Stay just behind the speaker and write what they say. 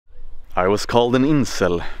I was called an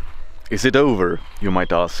incel. Is it over, you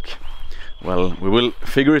might ask? Well, we will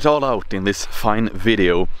figure it all out in this fine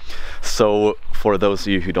video. So, for those of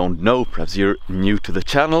you who don't know, perhaps you're new to the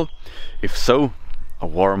channel. If so, a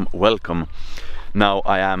warm welcome. Now,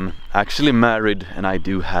 I am actually married and I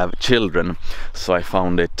do have children, so I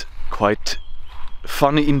found it quite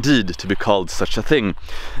funny indeed to be called such a thing.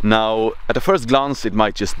 Now, at a first glance it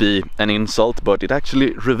might just be an insult, but it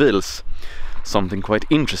actually reveals something quite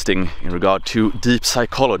interesting in regard to deep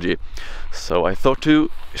psychology. So I thought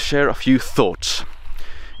to share a few thoughts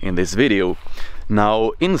in this video.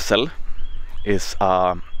 Now, incel is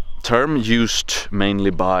a term used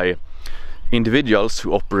mainly by individuals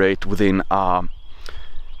who operate within a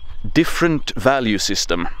different value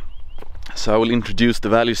system. So I will introduce the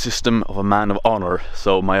value system of a man of honor,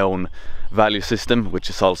 so my own value system, which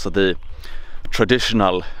is also the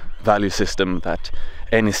traditional value system that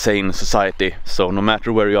any sane society, so no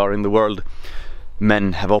matter where you are in the world,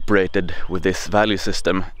 men have operated with this value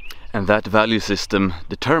system. And that value system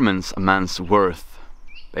determines a man's worth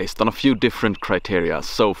based on a few different criteria.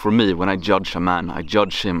 So for me, when I judge a man, I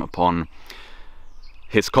judge him upon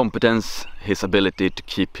his competence, his ability to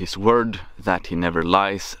keep his word, that he never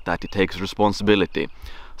lies, that he takes responsibility.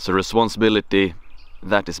 So responsibility,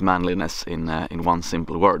 that is manliness in one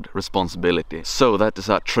simple word, responsibility. So that is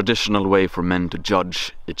a traditional way for men to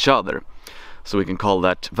judge each other. So we can call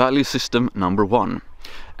that value system number one.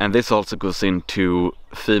 And this also goes into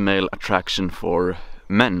female attraction for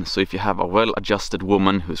men. So if you have a well-adjusted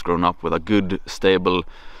woman who's grown up with a good, stable,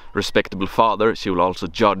 respectable father, she will also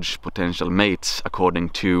judge potential mates according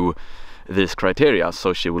to these criteria.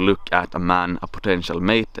 So she will look at a man, a potential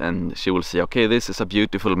mate, and she will see, okay, this is a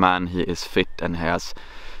beautiful man, he is fit and has,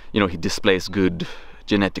 he displays good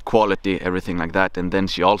genetic quality, everything like that. And then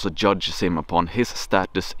she also judges him upon his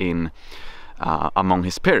status in among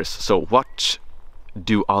his peers. So what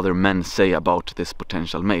do other men say about this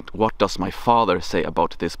potential mate? What does my father say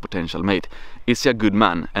about this potential mate? Is he a good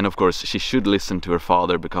man? And of course she should listen to her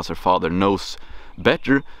father, because her father knows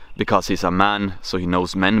better, because he's a man, so he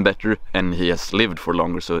knows men better, and he has lived for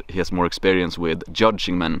longer, so he has more experience with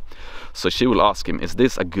judging men. So she will ask him, is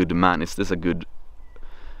this a good man? Is this a good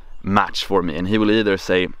match for me? And he will either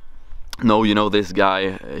say, no, this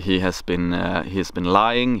guy, he has been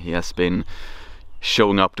lying, he has been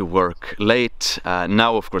showing up to work late.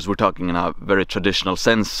 Now, of course, we're talking in a very traditional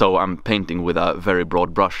sense, so I'm painting with a very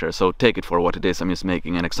broad brush here, so take it for what it is. I'm just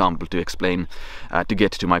making an example to explain, to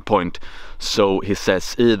get to my point. So he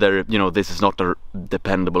says either, this is not a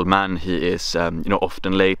dependable man, he is,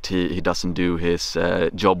 often late, he doesn't do his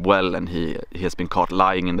job well, and he has been caught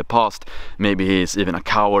lying in the past, maybe he is even a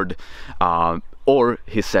coward, or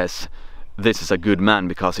he says, this is a good man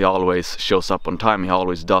because he always shows up on time, he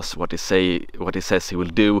always does what he says he will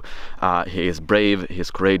do, he is brave, he is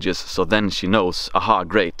courageous. So then she knows, aha,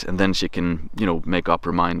 great, and then she can, make up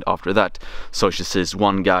her mind after that. So she sees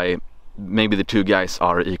one guy, maybe the two guys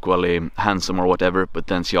are equally handsome or whatever, but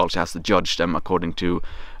then she also has to judge them according to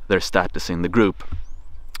their status in the group.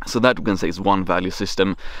 So that we can say is one value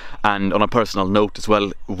system. And on a personal note as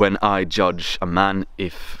well, when I judge a man,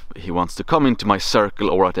 if he wants to come into my circle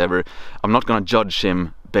or whatever, I'm not going to judge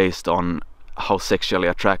him based on how sexually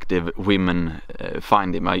attractive women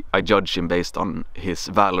find him. I judge him based on his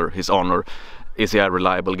valor, his honor. Is he a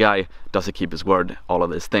reliable guy? Does he keep his word? All of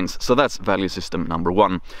these things. So that's value system number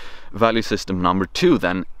one. Value system number two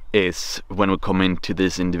then is when we come into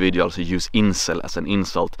these individuals who use incel as an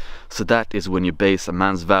insult. So that is when you base a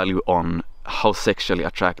man's value on how sexually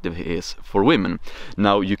attractive he is for women.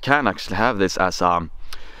 Now, you can actually have this as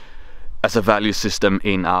a value system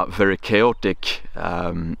in a very chaotic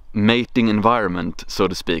mating environment, so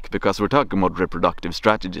to speak, because we're talking about reproductive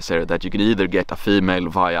strategies here, that you can either get a female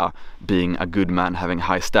via being a good man, having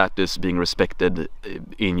high status, being respected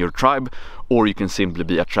in your tribe, or you can simply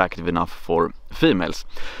be attractive enough for females.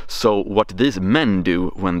 So what these men do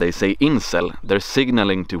when they say incel, they're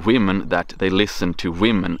signaling to women that they listen to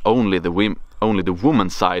women, only the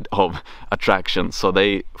woman's side of attraction. So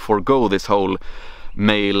they forego this whole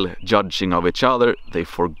male judging of each other, they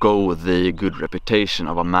forego the good reputation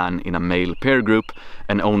of a man in a male peer group,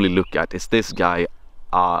 and only look at, is this guy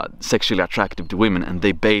sexually attractive to women, and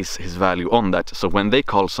they base his value on that. So when they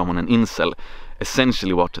call someone an incel,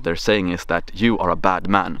 essentially what they're saying is that you are a bad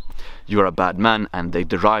man. You are a bad man, and they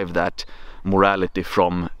derive that morality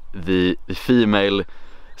from the female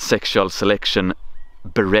sexual selection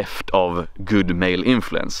bereft of good male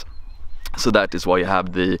influence. So that is why you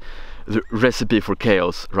have the recipe for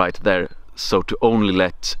chaos right there. So to only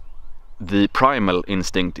let the primal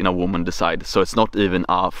instinct in a woman decide. So it's not even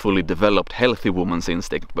a fully developed healthy woman's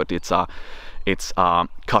instinct, but it's a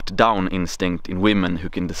cut down instinct in women who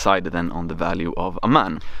can decide then on the value of a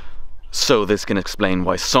man. So this can explain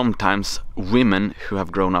why sometimes women who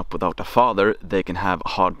have grown up without a father, they can have a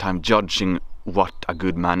hard time judging what a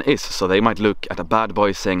good man is. So they might look at a bad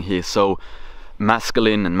boy saying he is so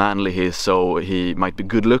masculine and manly, he might be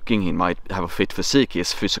good looking, he might have a fit physique, he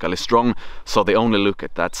is physically strong, so they only look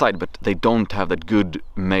at that side, but they don't have that good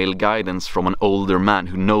male guidance from an older man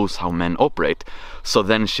who knows how men operate. So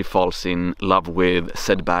then she falls in love with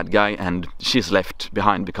said bad guy, and she's left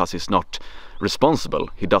behind because he's not responsible,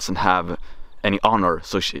 he doesn't have any honor,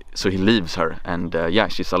 so he leaves her, and yeah,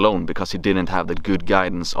 she's alone because he didn't have that good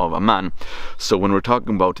guidance of a man. So when we're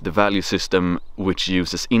talking about the value system which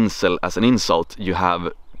uses incel as an insult, you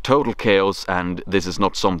have total chaos, and this is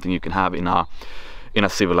not something you can have in a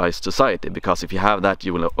civilized society, because if you have that,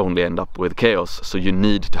 you will only end up with chaos. So you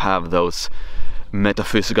need to have those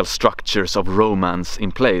metaphysical structures of romance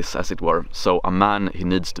in place, as it were. So a man, he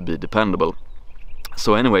needs to be dependable.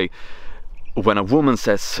 So anyway, when a woman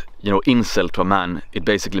says, incel to a man, it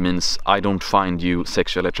basically means I don't find you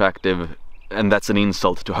sexually attractive, and that's an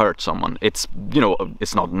insult to hurt someone. It's,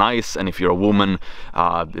 it's not nice, and if you're a woman,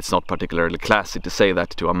 it's not particularly classy to say that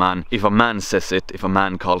to a man. If a man says it, if a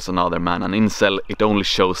man calls another man an incel, it only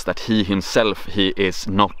shows that he himself, he is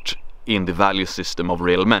not in the value system of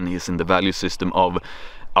real men. He's in the value system of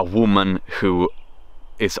a woman who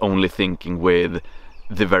is only thinking with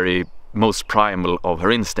the very most primal of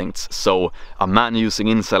her instincts. So a man using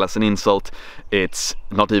incel as an insult, it's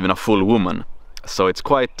not even a full woman. So it's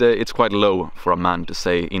quite low for a man to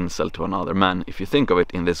say incel to another man, if you think of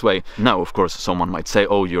it in this way. Now, of course, someone might say,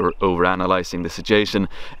 oh, you're overanalyzing the situation.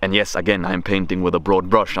 And yes, again, I'm painting with a broad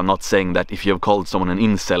brush. I'm not saying that if you have called someone an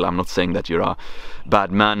incel, I'm not saying that you're a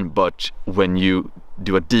bad man, but when you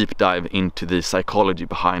do a deep dive into the psychology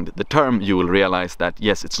behind the term, you will realize that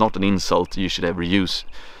yes, it's not an insult you should ever use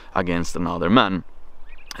against another man.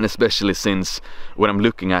 And especially since when I'm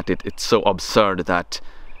looking at it, it's so absurd that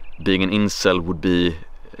being an incel would be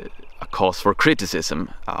a cause for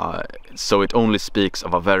criticism. So it only speaks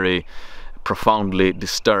of a very profoundly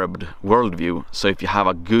disturbed worldview. So if you have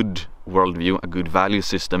a good worldview, a good value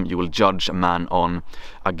system, you will judge a man on,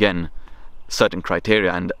 again, certain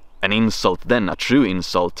criteria. And an insult then, a true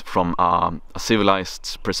insult from a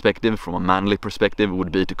civilized perspective, from a manly perspective,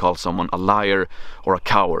 would be to call someone a liar or a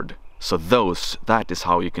coward. So that is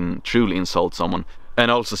how you can truly insult someone. And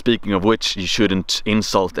also, speaking of which, you shouldn't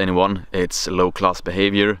insult anyone. It's low-class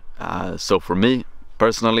behavior. So for me,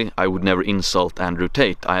 personally, I would never insult Andrew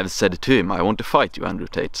Tate. I have said to him, I want to fight you, Andrew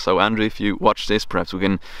Tate. So Andrew, if you watch this, perhaps we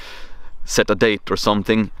can set a date or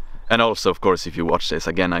something. And also, of course, if you watch this,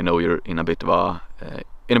 again, I know you're in a bit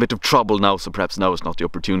of trouble now, so perhaps now is not the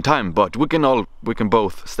opportune time, but we can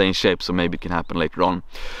both stay in shape, so maybe it can happen later on.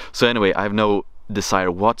 So anyway, I have no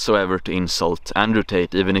desire whatsoever to insult Andrew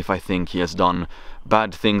Tate, even if I think he has done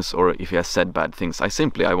bad things or if he has said bad things.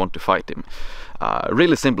 I want to fight him.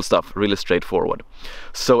 Really simple stuff, really straightforward.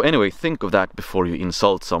 So anyway, think of that before you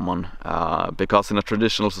insult someone, because in a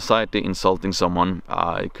traditional society, insulting someone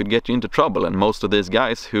it could get you into trouble, and most of these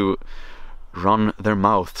guys who run their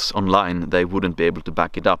mouths online, they wouldn't be able to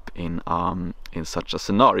back it up in such a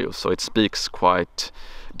scenario. So it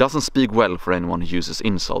doesn't speak well for anyone who uses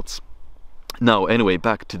insults. Now, anyway,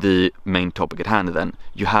 back to the main topic at hand then.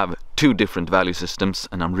 You have two different value systems,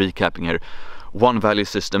 and I'm recapping here. One value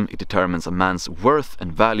system, it determines a man's worth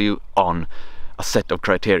and value on a set of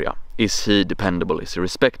criteria. Is he dependable? Is he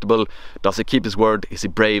respectable? Does he keep his word? Is he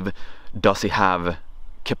brave? Does he have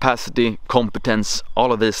capacity, competence,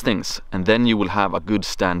 all of these things? And then you will have a good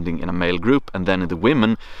standing in a male group, and then the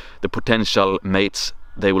women, the potential mates,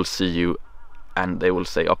 they will see you and they will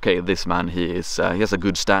say, okay, this man, he has a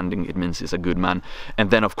good standing, it means he's a good man. And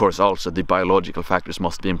then of course also the biological factors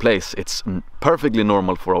must be in place. It's perfectly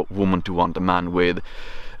normal for a woman to want a man with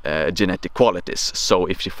genetic qualities. So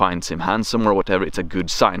if she finds him handsome or whatever, it's a good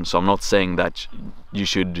sign. So I'm not saying that you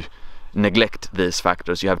should neglect these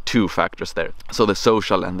factors. You have two factors there, so the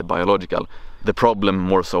social and the biological. The problem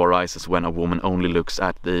more so arises when a woman only looks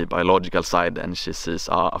at the biological side and she sees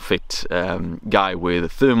a fit guy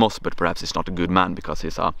with thumos, but perhaps he's not a good man because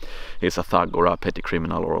he's a thug or a petty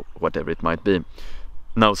criminal or whatever it might be.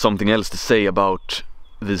 Now, something else to say about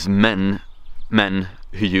these men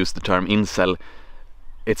who use the term incel,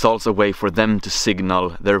 it's also a way for them to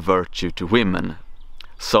signal their virtue to women.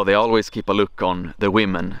 So they always keep a look on the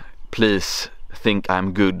women. Please think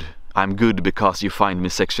I'm good because you find me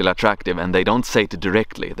sexually attractive. And they don't say it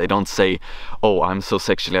directly. They don't say, oh, I'm so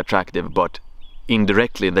sexually attractive, but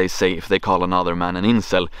indirectly they say, if they call another man an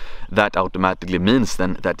incel, that automatically means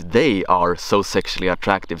then that they are so sexually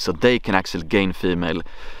attractive, so they can actually gain female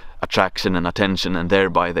attraction and attention, and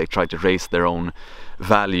thereby they try to raise their own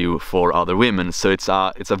value for other women. So it's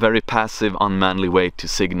a very passive, unmanly way to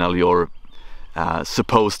signal your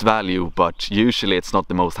supposed value, but usually it's not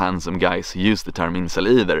the most handsome guys who use the term incel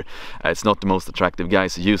either. It's not the most attractive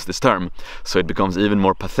guys who use this term, so it becomes even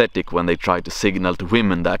more pathetic when they try to signal to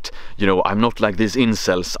women that, you know, I'm not like these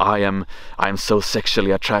incels, I am so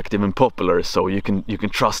sexually attractive and popular, so you can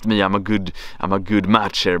trust me, I'm a good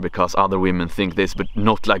match here, because other women think this, but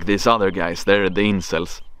not like these other guys, they're the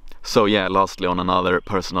incels. So yeah, lastly, on another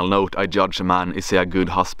personal note, I judge a man, is he a good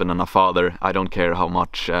husband and a father? I don't care how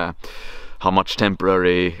much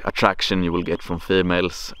temporary attraction you will get from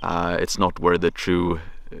females. It's not where the true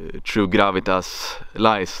gravitas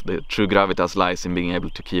lies. The true gravitas lies in being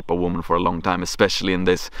able to keep a woman for a long time, especially in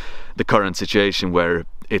the current situation where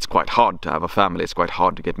it's quite hard to have a family. It's quite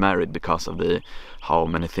hard to get married because of how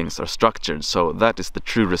many things are structured. So that is the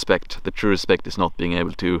true respect. The true respect is not being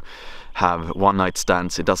able to have one night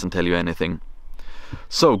stands. It doesn't tell you anything.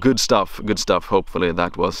 So good stuff. Hopefully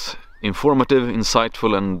that was informative,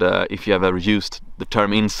 insightful, and if you have ever used the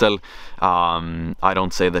term incel, I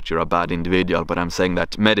don't say that you're a bad individual, but I'm saying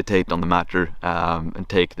that meditate on the matter and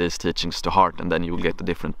take these teachings to heart, and then you will get a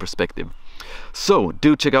different perspective. So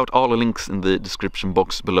do check out all the links in the description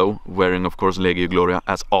box below. Wearing, of course, Legio Gloria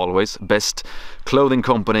as always, best clothing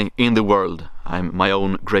company in the world. I'm my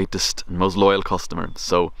own greatest and most loyal customer.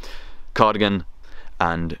 So cardigan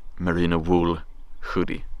and merino wool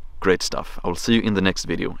hoodie. Great stuff. I will see you in the next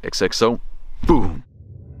video. XXO. Boom!